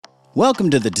Welcome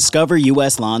to the Discover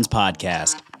U.S. Lawns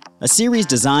podcast, a series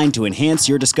designed to enhance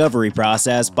your discovery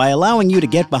process by allowing you to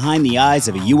get behind the eyes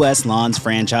of a U.S. Lawns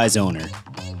franchise owner.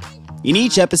 In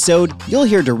each episode, you'll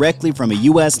hear directly from a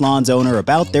U.S. Lawns owner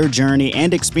about their journey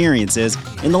and experiences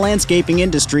in the landscaping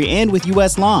industry and with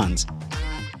U.S. Lawns.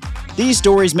 These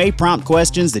stories may prompt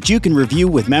questions that you can review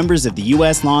with members of the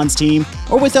U.S. Lawns team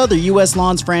or with other U.S.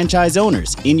 Lawns franchise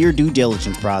owners in your due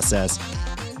diligence process.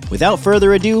 Without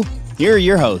further ado, here are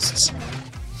your hosts.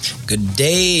 Good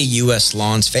day, U.S.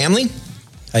 Lawns family.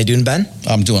 How you doing, Ben?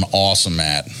 I'm doing awesome,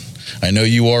 Matt. I know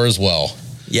you are as well.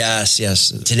 Yes.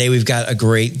 Today we've got a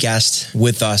great guest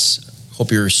with us.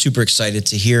 Hope you're super excited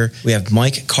to hear. We have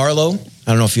Mike Carlo. I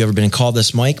don't know if you've ever been called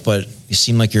this, Mike, but you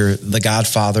seem like you're the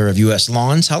Godfather of U.S.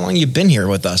 Lawns. How long have you been here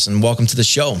with us? And welcome to the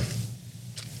show.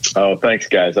 Oh, thanks,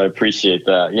 guys. I appreciate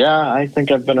that. Yeah, I think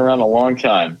I've been around a long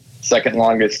time. Second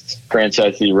longest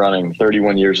franchisee running.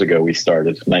 31 years ago we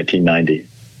started, 1990.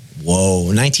 Whoa,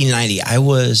 1990. I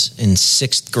was in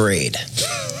sixth grade.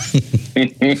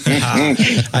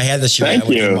 I had to share that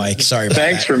with you, Mike. Sorry about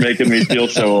Thanks that. for making me feel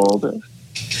so old.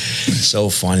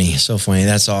 So funny.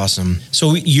 That's awesome.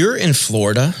 So you're in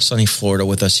Florida, sunny Florida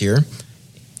with us here.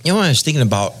 You know, I was thinking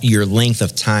about your length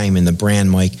of time in the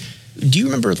brand, Mike. Do you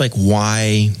remember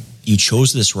why you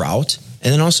chose this route?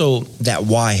 And then also that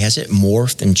why, has it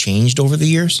morphed and changed over the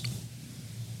years?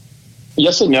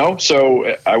 Yes and no.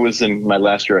 So I was in my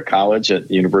last year of college at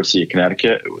the University of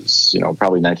Connecticut. It was,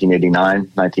 probably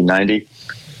 1989, 1990.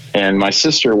 And my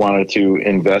sister wanted to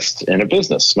invest in a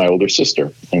business, my older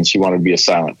sister, and she wanted to be a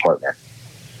silent partner.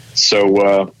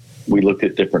 So we looked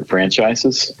at different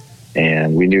franchises,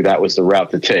 and we knew that was the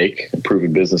route to take, a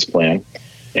proven business plan.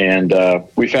 And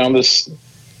we found this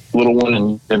little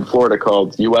one in Florida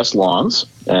called U.S. Lawns,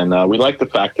 and we liked the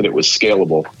fact that it was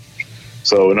scalable.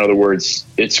 So in other words,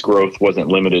 its growth wasn't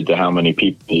limited to how many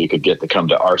people you could get to come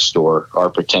to our store. Our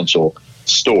potential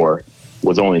store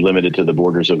was only limited to the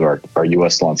borders of our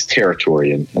U.S. Lawns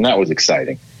territory, and that was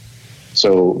exciting.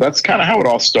 So that's kind of how it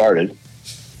all started.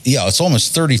 Yeah, it's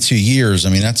almost 32 years. I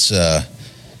mean, it's a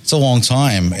long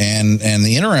time. And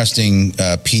the interesting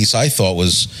piece I thought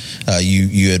was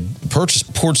you had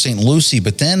purchased Port St. Lucie,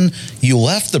 but then you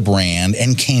left the brand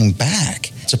and came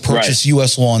back to purchase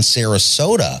U.S. Lawns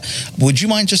Sarasota. Would you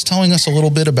mind just telling us a little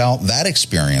bit about that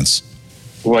experience?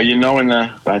 Well,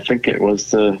 I think it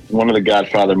was one of the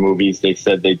Godfather movies, they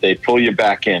said they pull you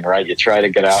back in, right? You try to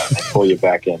get out and they pull you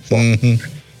back in.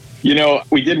 So,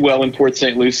 we did well in Port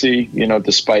St. Lucie,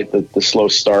 despite the slow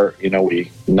start.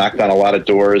 We knocked on a lot of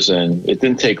doors, and it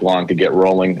didn't take long to get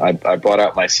rolling. I bought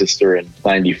out my sister in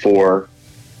 94.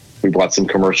 We bought some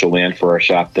commercial land for our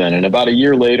shop then. And about a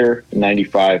year later, in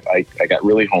 95, I got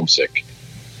really homesick.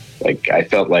 I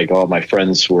felt like all my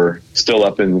friends were still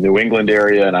up in the New England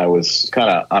area, and I was kind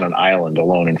of on an island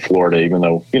alone in Florida, even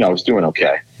though, I was doing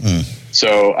okay.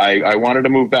 So I wanted to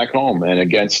move back home, and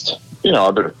against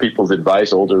other people's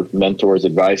advice, older mentors'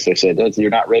 advice, they said, you're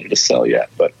not ready to sell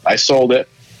yet. But I sold it.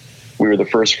 We were the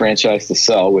first franchise to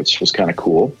sell, which was kind of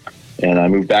cool. And I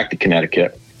moved back to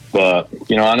Connecticut. But,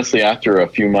 honestly, after a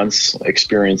few months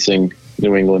experiencing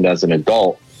New England as an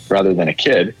adult rather than a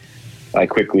kid, I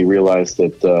quickly realized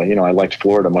that, I liked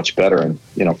Florida much better, and,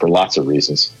 for lots of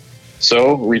reasons.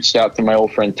 So reached out to my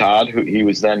old friend Todd, who he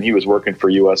was working for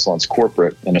U.S. Lawns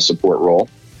Corporate in a support role.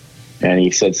 And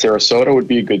he said Sarasota would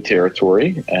be a good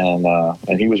territory,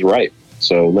 and he was right.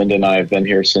 So Linda and I have been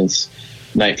here since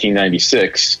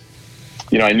 1996.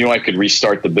 I knew I could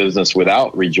restart the business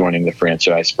without rejoining the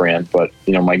franchise brand, but,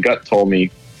 my gut told me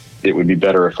it would be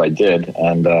better if I did,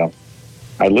 and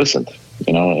I listened,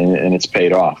 and it's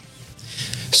paid off.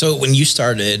 So when you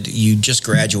started, you just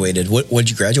graduated. What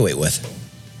did you graduate with?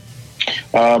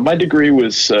 My degree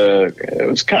was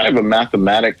kind of a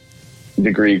mathematics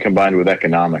degree combined with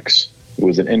economics. It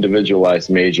was an individualized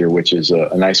major, which is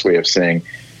a nice way of saying,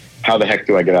 how the heck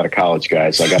do I get out of college,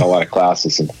 guys? I got a lot of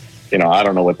classes, and I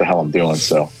don't know what the hell I'm doing.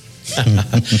 So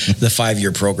the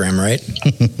 5-year program, right?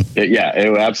 Yeah,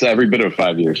 every bit of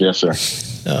 5 years. Yes, sir.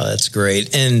 Oh, that's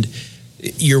great. And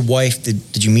your wife,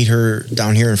 did you meet her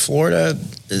down here in Florida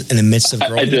in the midst of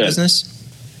growing the business?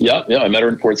 Yeah. I met her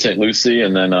in Port St. Lucie,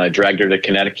 and then I dragged her to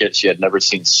Connecticut. She had never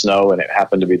seen snow, and it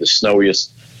happened to be the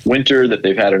snowiest winter that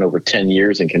they've had in over 10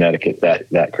 years in Connecticut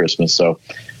that Christmas. So,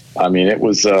 I mean, it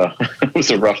was a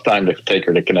rough time to take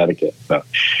her to Connecticut. So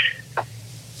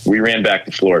we ran back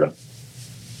to Florida.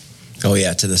 Oh,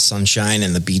 yeah, to the sunshine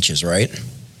and the beaches, right?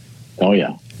 Oh,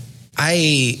 yeah.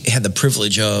 I had the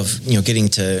privilege of, getting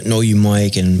to know you,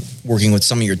 Mike, and working with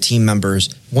some of your team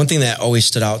members. One thing that always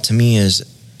stood out to me is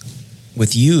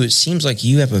with you, it seems like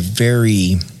you have a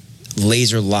very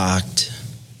laser-locked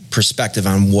perspective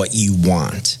on what you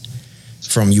want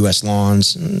from U.S.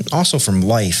 Lawns and also from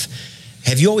life.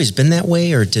 Have you always been that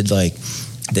way, or did like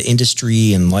the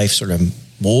industry and life sort of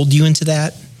mold you into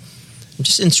that? I'm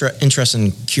just interested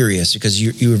and curious because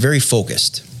you were very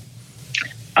focused.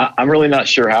 I'm really not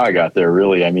sure how I got there,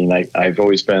 really. I mean, I've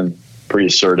always been pretty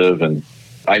assertive, and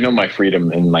I know my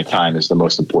freedom and my time is the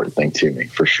most important thing to me,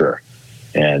 for sure.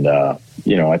 And,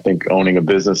 I think owning a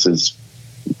business is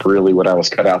really what I was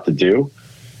cut out to do,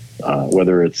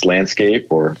 whether it's landscape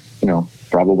or,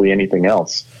 probably anything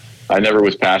else. I never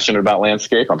was passionate about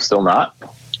landscape. I'm still not,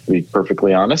 to be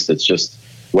perfectly honest. It's just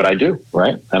what I do,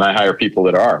 right? And I hire people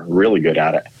that are really good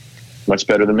at it, much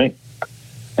better than me.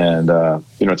 And,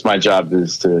 it's my job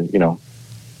is to,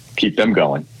 keep them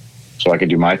going so I can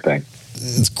do my thing.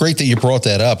 It's great that you brought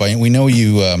that up. We know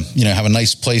you, have a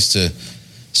nice place to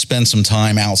spend some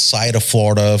time outside of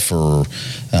Florida for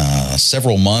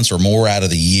several months or more out of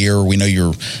the year. We know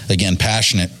you're, again,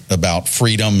 passionate about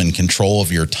freedom and control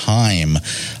of your time.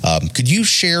 Could you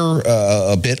share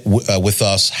a bit with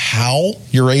us how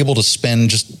you're able to spend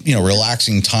just,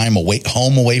 relaxing time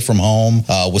away from home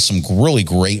with some really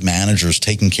great managers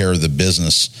taking care of the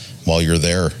business while you're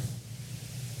there?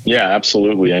 Yeah,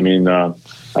 absolutely. I mean,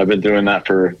 I've been doing that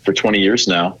for 20 years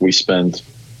now. We spend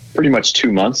pretty much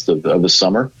 2 months of the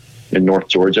summer in North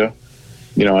Georgia.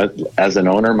 As an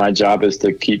owner, my job is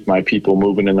to keep my people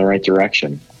moving in the right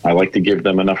direction. I like to give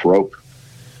them enough rope.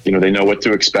 They know what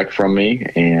to expect from me,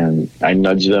 and I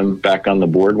nudge them back on the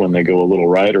board when they go a little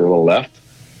right or a little left.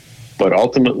 But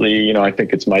ultimately, I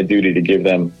think it's my duty to give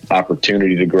them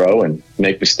opportunity to grow and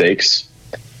make mistakes.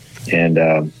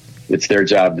 And it's their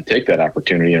job to take that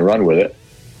opportunity and run with it.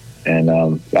 And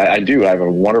I do. I have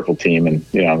a wonderful team, and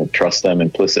I trust them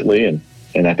implicitly,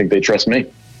 and I think they trust me.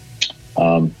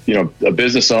 A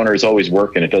business owner is always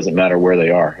working. It doesn't matter where they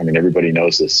are. I mean, everybody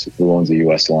knows this. Who owns the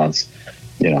U.S. Lawns?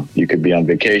 You could be on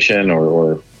vacation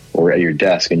or at your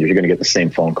desk, and you're going to get the same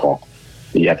phone call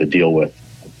that you have to deal with.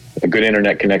 A good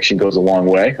internet connection goes a long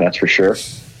way, that's for sure.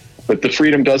 But the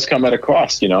freedom does come at a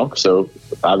cost, So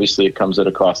obviously, it comes at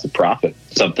a cost of profit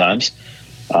sometimes.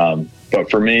 But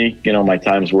for me, my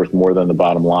time's worth more than the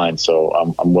bottom line. So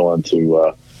I'm willing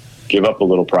to give up a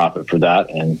little profit for that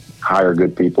and hire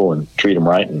good people and treat them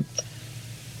right and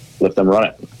let them run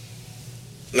it.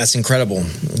 That's incredible.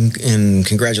 And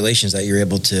congratulations that you're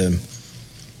able to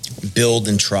build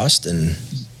and trust and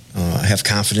have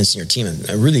confidence in your team. And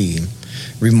really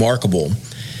remarkable.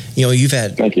 You've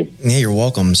had... Thank you. Yeah, you're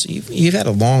welcome. So you've had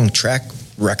a long track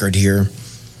record here.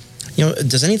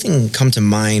 Does anything come to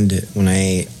mind when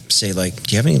I say, do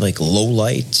you have any low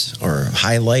light or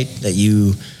highlight that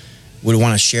you would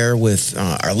want to share with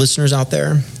our listeners out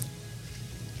there?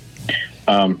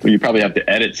 You probably have to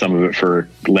edit some of it for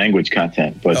language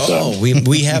content, but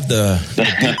we have the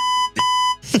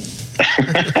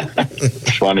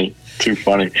funny, too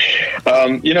funny.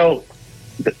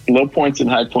 Low points and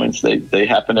high points, they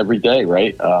happen every day,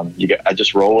 right? I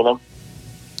just roll with them.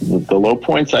 The low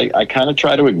points, I kind of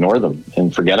try to ignore them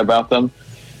and forget about them.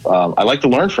 I like to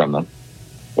learn from them,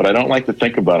 but I don't like to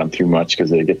think about them too much because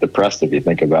they get depressed if you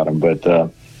think about them.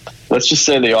 But let's just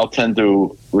say they all tend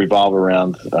to revolve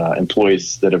around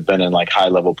employees that have been in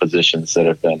high-level positions that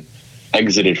have been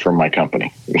exited from my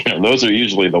company. Those are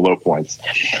usually the low points.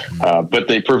 But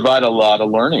they provide a lot of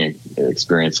learning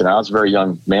experience. And I was a very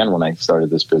young man when I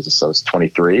started this business. I was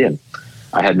 23, and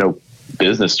I had no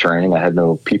business training. I had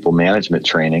no people management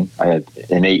training. I had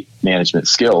innate management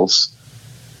skills.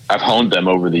 I've honed them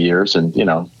over the years and,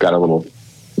 got a little,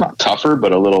 not tougher,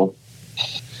 but a little,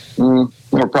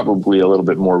 probably a little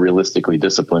bit more realistically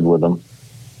disciplined with them.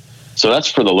 So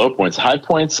that's for the low points. High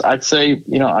points, I'd say,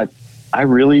 I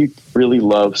really, really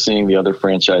love seeing the other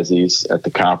franchisees at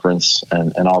the conference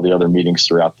and all the other meetings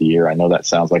throughout the year. I know that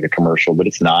sounds like a commercial, but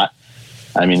it's not.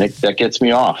 I mean, that gets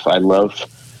me off. I love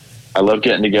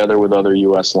getting together with other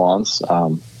U.S. Lawns.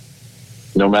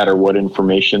 No matter what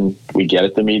information we get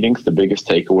at the meetings, the biggest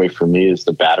takeaway for me is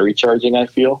the battery charging I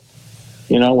feel,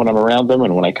 when I'm around them.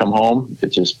 And when I come home, it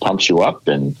just pumps you up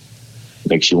and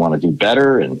makes you want to do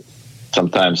better, and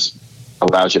sometimes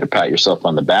allows you to pat yourself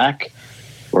on the back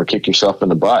or kick yourself in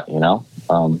the butt.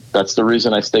 That's the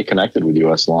reason I stay connected with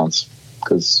U.S. Lawns,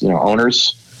 because,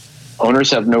 owners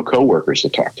have no coworkers to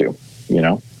talk to.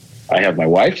 I have my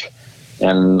wife,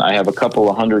 and I have a couple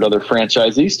of hundred other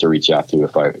franchisees to reach out to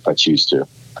if I choose to.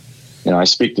 I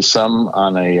speak to some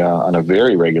on a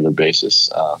very regular basis.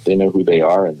 They know who they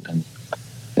are, and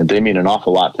they mean an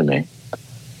awful lot to me.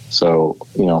 So,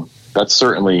 that's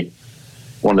certainly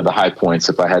one of the high points.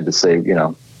 If I had to say,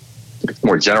 it's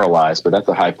more generalized, but that's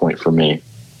a high point for me.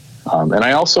 And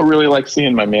I also really like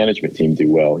seeing my management team do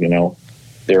well.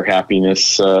 Their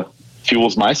happiness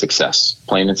fuels my success,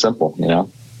 plain and simple.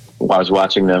 While I was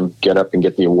watching them get up and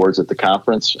get the awards at the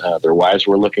conference, their wives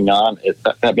were looking on.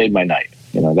 That made my night.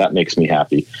 That makes me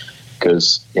happy,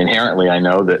 because inherently I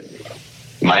know that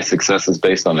my success is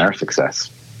based on their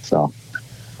success. So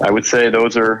I would say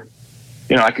those are,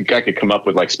 I could come up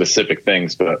with like specific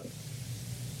things, but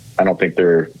I don't think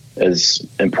they're as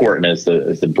important as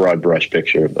the broad brush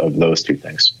picture of those two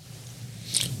things.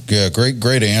 Yeah,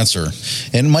 great answer.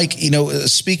 And Mike,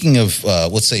 speaking of,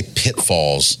 let's say,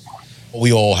 pitfalls,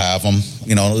 we all have them.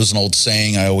 There's an old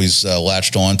saying I always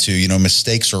latched on to,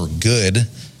 mistakes are good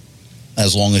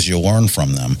as long as you learn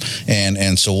from them.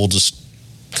 And so we'll just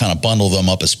kind of bundle them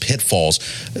up as pitfalls.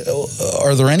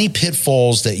 Are there any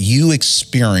pitfalls that you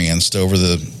experienced over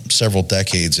the several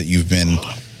decades that you've been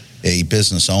a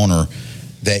business owner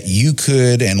that you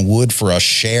could and would for us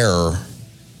share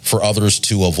for others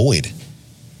to avoid?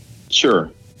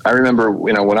 Sure. I remember,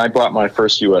 when I bought my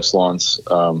first U.S. Lawns,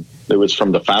 it was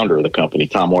from the founder of the company,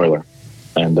 Tom Euler.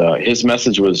 And his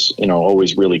message was,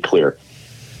 always really clear.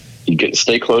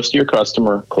 Stay close to your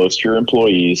customer, close to your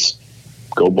employees,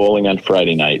 go bowling on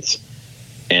Friday nights.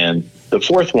 And the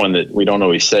fourth one that we don't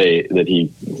always say, that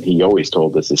he always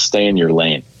told us, is stay in your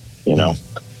lane, And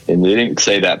they didn't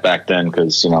say that back then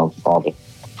because, all the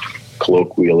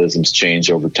colloquialisms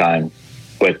change over time.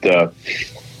 But,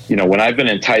 when I've been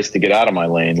enticed to get out of my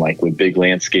lane, like with big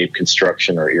landscape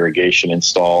construction or irrigation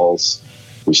installs,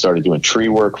 we started doing tree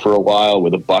work for a while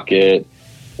with a bucket.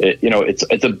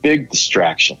 It's a big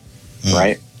distraction,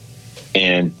 right?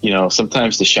 And,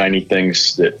 sometimes the shiny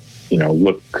things that,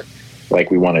 look like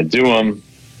we want to do them,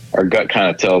 our gut kind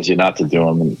of tells you not to do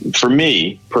them. And for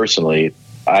me, personally,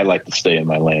 I like to stay in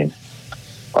my lane.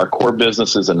 Our core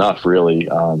business is enough, really.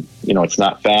 It's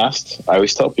not fast. I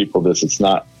always tell people this, it's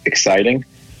not exciting,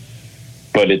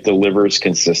 but it delivers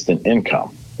consistent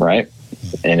income, right?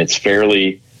 And it's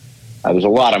fairly, there's a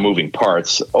lot of moving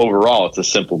parts. Overall, it's a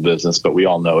simple business, but we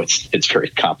all know it's very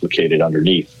complicated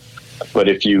underneath. But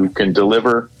if you can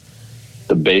deliver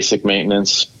the basic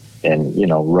maintenance and,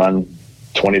 run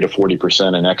 20 to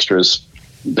 40% in extras,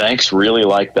 banks really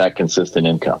like that consistent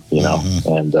income,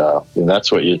 and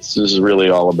that's what this is really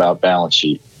all about. Balance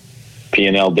sheet,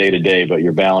 P&L day to day, but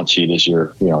your balance sheet is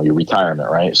your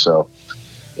retirement, right? So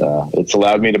it's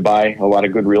allowed me to buy a lot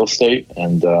of good real estate,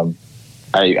 and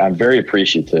I'm very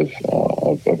appreciative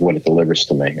of what it delivers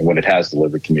to me and what it has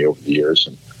delivered to me over the years,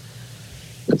 and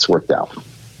it's worked out.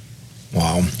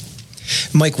 Wow.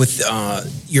 Mike, with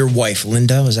your wife,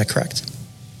 Linda, is that correct?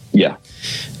 Yeah.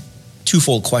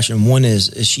 Twofold question. One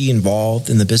is she involved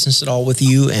in the business at all with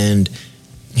you? And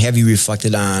have you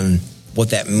reflected on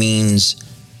what that means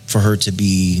for her to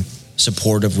be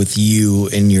supportive with you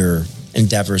in your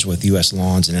endeavors with U.S.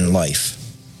 Lawns and in life?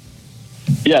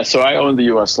 Yeah, so I owned the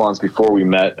U.S. Lawns before we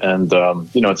met, and,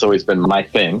 it's always been my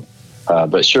thing.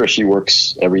 But sure, she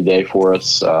works every day for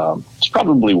us. She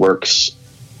probably works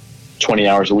 20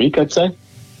 hours a week, I'd say.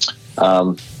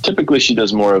 Typically, she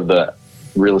does more of the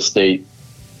real estate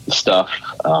stuff,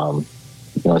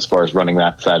 as far as running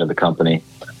that side of the company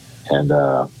and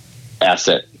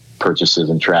asset purchases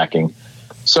and tracking.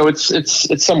 So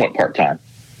it's somewhat part-time.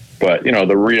 But,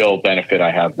 the real benefit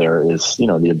I have there is,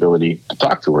 the ability to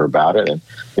talk to her about it. And,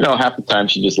 half the time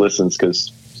she just listens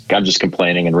because I'm just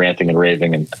complaining and ranting and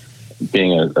raving and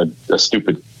being a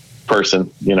stupid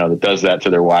person, that does that to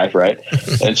their wife, right?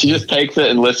 And she just takes it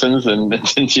and listens,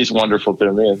 and she's wonderful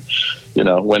to me.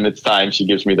 And, when it's time, she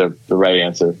gives me the right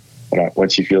answer when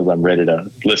she feels I'm ready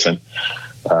to listen.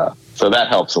 So that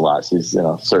helps a lot. She's,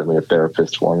 certainly a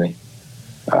therapist for me.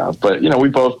 But,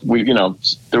 we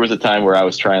there was a time where I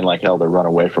was trying like hell to run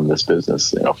away from this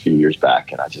business, a few years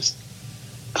back. And I just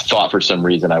thought for some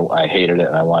reason I hated it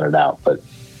and I wanted out. But,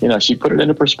 she put it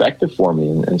into perspective for me,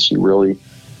 and she really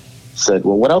said,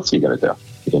 well, what else are you going to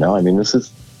do? This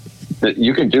is that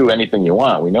you can do anything you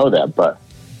want. We know that, but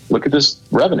look at this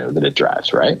revenue that it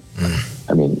drives, right?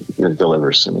 It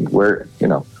delivers. Where,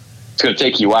 it's going to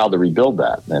take you a while to rebuild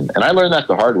that. And I learned that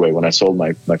the hard way when I sold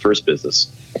my first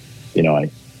business.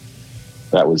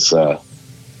 That was a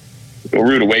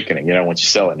rude awakening, once you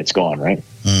sell it and it's gone, right?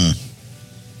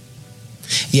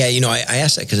 Yeah, I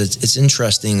asked that because it's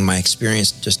interesting, my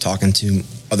experience just talking to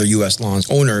other U.S. Lawns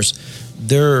owners,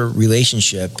 their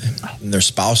relationship, their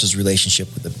spouse's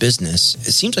relationship with the business,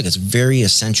 it seems like it's very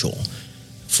essential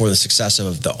for the success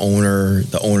of the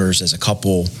owners as a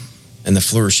couple and the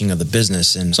flourishing of the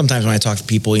business. And sometimes when I talk to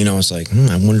people, it's like,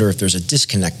 I wonder if there's a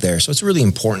disconnect there. So it's really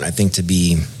important, I think, to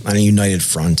be on a united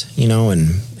front,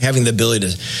 and having the ability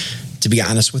to be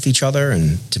honest with each other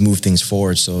and to move things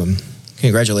forward. So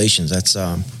congratulations. That's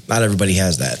not everybody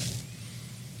has that.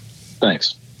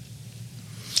 Thanks.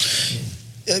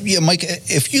 Yeah, Mike,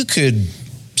 if you could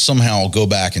somehow go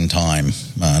back in time,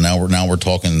 now we're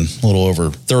talking a little over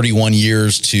 31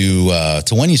 years to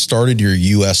when you started your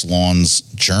U.S. Lawns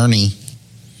journey,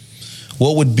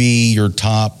 what would be your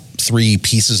top 3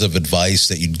 pieces of advice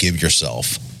that you'd give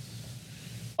yourself?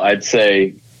 I'd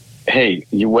say, hey,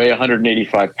 you weigh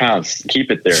 185 pounds.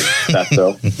 Keep it there,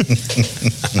 Sasso.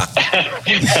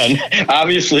 And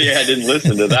obviously, I didn't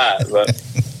listen to that,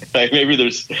 but maybe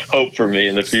there's hope for me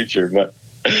in the future. But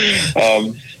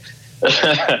I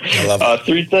love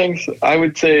 3 things. I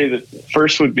would say that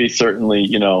first would be certainly,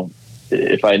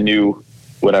 if I knew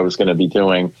what I was going to be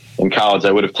doing in college,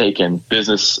 I would have taken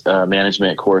business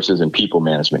management courses and people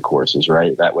management courses,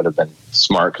 right? That would have been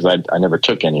smart because I never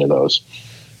took any of those.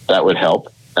 That would help.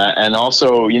 And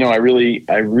also, I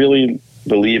really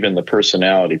believe in the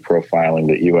personality profiling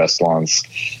that U.S. Lawns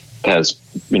has,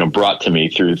 brought to me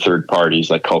through third parties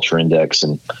like Culture Index.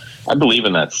 And I believe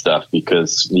in that stuff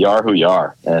because you are who you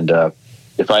are. And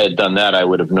if I had done that, I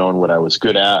would have known what I was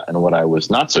good at and what I was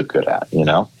not so good at,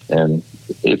 And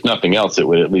if nothing else, it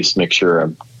would at least make sure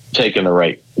I'm taking the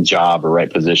right job or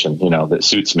right position, that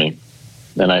suits me.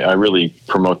 And I really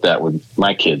promote that with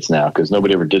my kids now because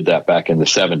nobody ever did that back in the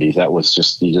 70s. That was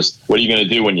just what are you going to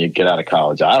do when you get out of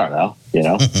college? I don't know,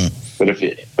 But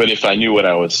if I knew what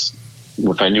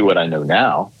I know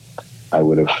now, I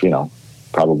would have,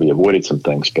 probably avoided some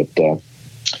things. But the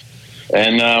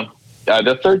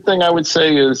third thing I would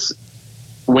say is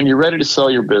when you're ready to sell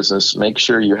your business, make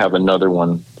sure you have another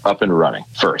one up and running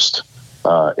first.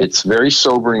 It's very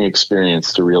sobering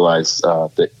experience to realize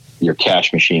that your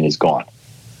cash machine is gone.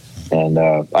 And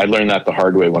I learned that the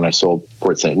hard way when I sold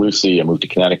Port St. Lucie. I moved to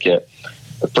Connecticut.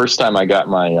 The first time I got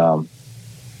my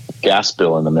gas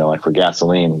bill in the mail, for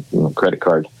gasoline, credit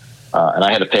card, and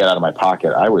I had to pay it out of my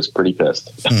pocket, I was pretty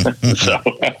pissed. So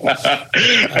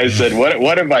I said,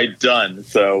 what have I done?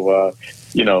 So,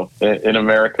 in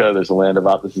America, this is a land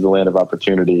of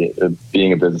opportunity.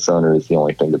 Being a business owner is the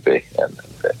only thing to be. And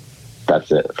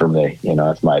that's it for me.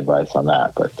 That's my advice on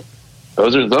that. But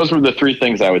those were the 3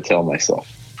 things I would tell myself.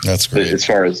 That's great. As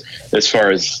far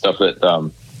as stuff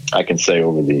that I can say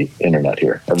over the internet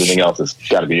here. Everything else has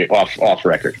got to be off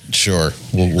record. Sure.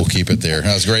 We'll keep it there.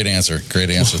 That was a great answer. Great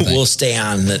answer. We'll stay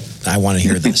on that. I want to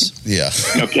hear this. Yeah.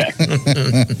 Okay.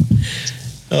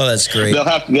 Oh, that's great.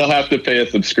 They'll have to pay a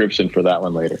subscription for that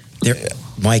one later.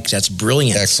 Mike, that's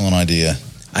brilliant. Excellent idea.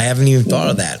 I haven't even thought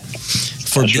of that.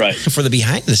 That's right. For the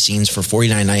behind the scenes for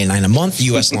 $49.99 a month,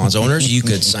 U.S. Lawns owners, you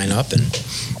could sign up and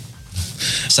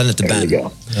send it to Ben. There you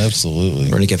go. Absolutely.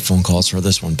 We're going to get phone calls for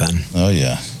this one, Ben. Oh,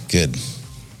 yeah. Good.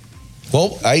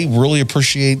 Well, I really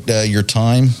appreciate your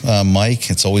time, Mike.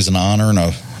 It's always an honor and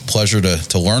a pleasure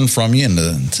to learn from you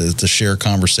and to share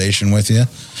conversation with you.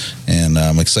 And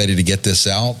I'm excited to get this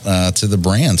out to the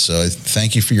brand. So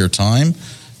thank you for your time.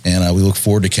 And we look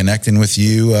forward to connecting with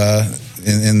you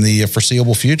in the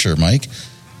foreseeable future, Mike.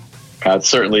 It's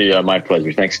certainly my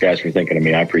pleasure. Thanks, guys, for thinking of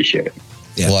me. I appreciate it.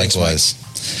 Yeah, likewise.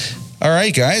 All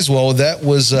right, guys. Well, that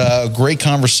was a great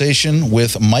conversation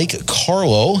with Mike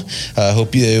Carlo. I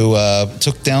hope you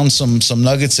took down some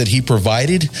nuggets that he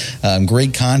provided.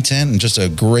 Great content and just a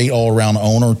great all-around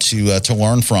owner to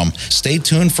learn from. Stay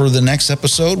tuned for the next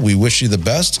episode. We wish you the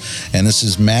best. And this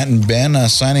is Matt and Ben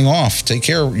signing off. Take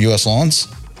care, U.S. Lawns.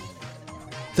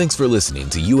 Thanks for listening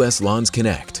to U.S. Lawns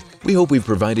Connect. We hope we've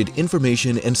provided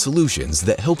information and solutions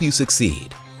that help you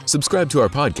succeed. Subscribe to our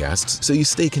podcasts so you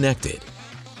stay connected.